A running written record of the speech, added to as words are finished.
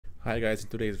Hi guys, in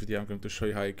today's video I'm going to show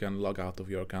you how you can log out of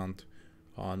your account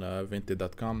on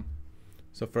Vinted.com.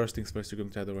 So first things first, you're going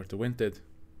to head over to Vinted.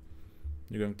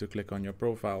 You're going to click on your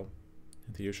profile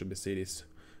and here you should see this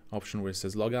option where it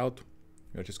says log out.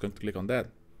 You're just going to click on that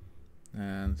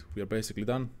and we are basically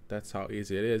done. That's how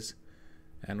easy it is,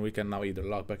 and we can now either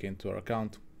log back into our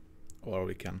account or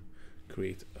we can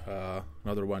create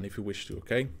another one if you wish to.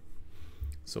 Okay,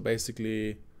 so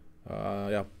basically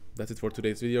yeah, that's it for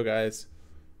today's video guys,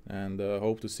 and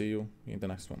hope to see you in the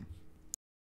next one.